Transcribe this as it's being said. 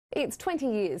It's 20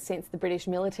 years since the British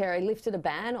military lifted a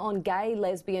ban on gay,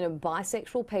 lesbian and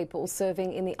bisexual people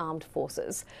serving in the armed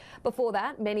forces. Before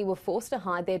that, many were forced to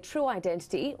hide their true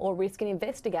identity or risk an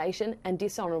investigation and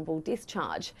dishonourable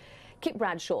discharge. Kit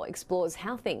Bradshaw explores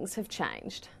how things have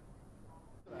changed.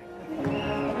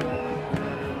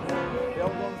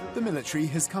 The military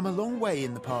has come a long way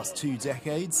in the past 2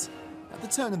 decades. At the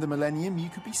turn of the millennium, you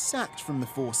could be sacked from the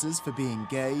forces for being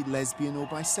gay, lesbian or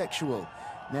bisexual.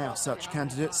 Now such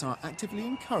candidates are actively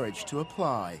encouraged to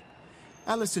apply.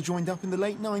 Alistair joined up in the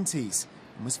late 90s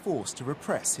and was forced to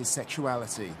repress his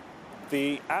sexuality.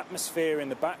 The atmosphere in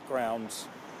the background,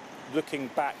 looking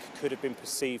back, could have been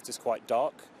perceived as quite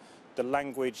dark. The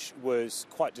language was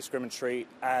quite discriminatory,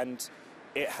 and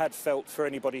it had felt for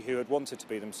anybody who had wanted to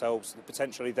be themselves that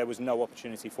potentially there was no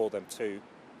opportunity for them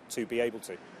to be able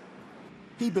to.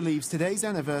 He believes today's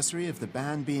anniversary of the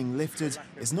ban being lifted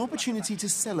is an opportunity to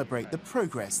celebrate the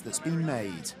progress that's been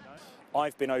made.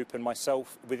 I've been open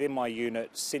myself within my unit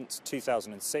since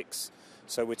 2006,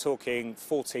 so we're talking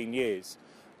 14 years.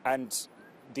 And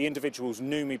the individuals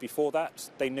knew me before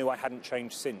that, they knew I hadn't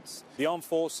changed since. The Armed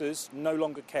Forces no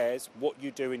longer cares what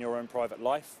you do in your own private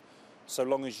life, so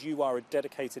long as you are a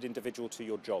dedicated individual to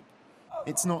your job.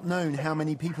 It's not known how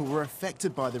many people were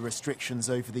affected by the restrictions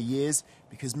over the years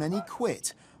because many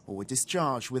quit or were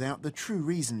discharged without the true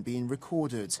reason being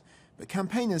recorded. But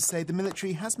campaigners say the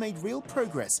military has made real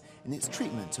progress in its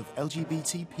treatment of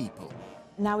LGBT people.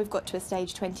 Now we've got to a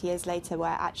stage 20 years later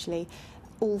where actually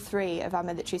all 3 of our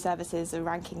military services are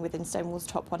ranking within Stonewall's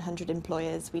top 100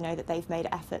 employers. We know that they've made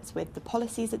efforts with the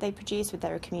policies that they produce, with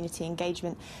their community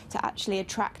engagement, to actually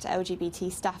attract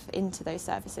LGBT staff into those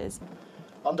services.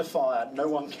 Under fire, no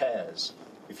one cares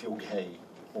if you're gay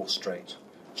or straight.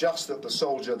 Just that the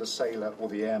soldier, the sailor or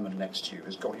the airman next to you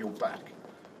has got your back.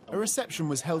 A reception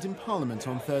was held in Parliament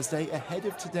on Thursday ahead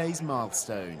of today's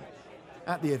milestone.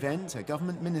 At the event, a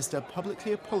government minister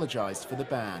publicly apologised for the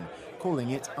ban, calling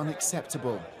it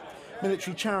unacceptable.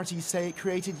 Military charities say it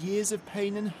created years of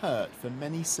pain and hurt for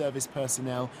many service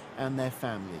personnel and their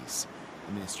families.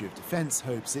 The Ministry of Defence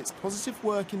hopes its positive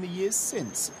work in the years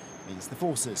since means the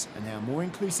forces are now more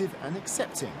inclusive and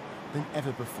accepting than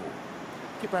ever before.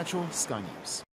 Kit Bradshaw, Sky News.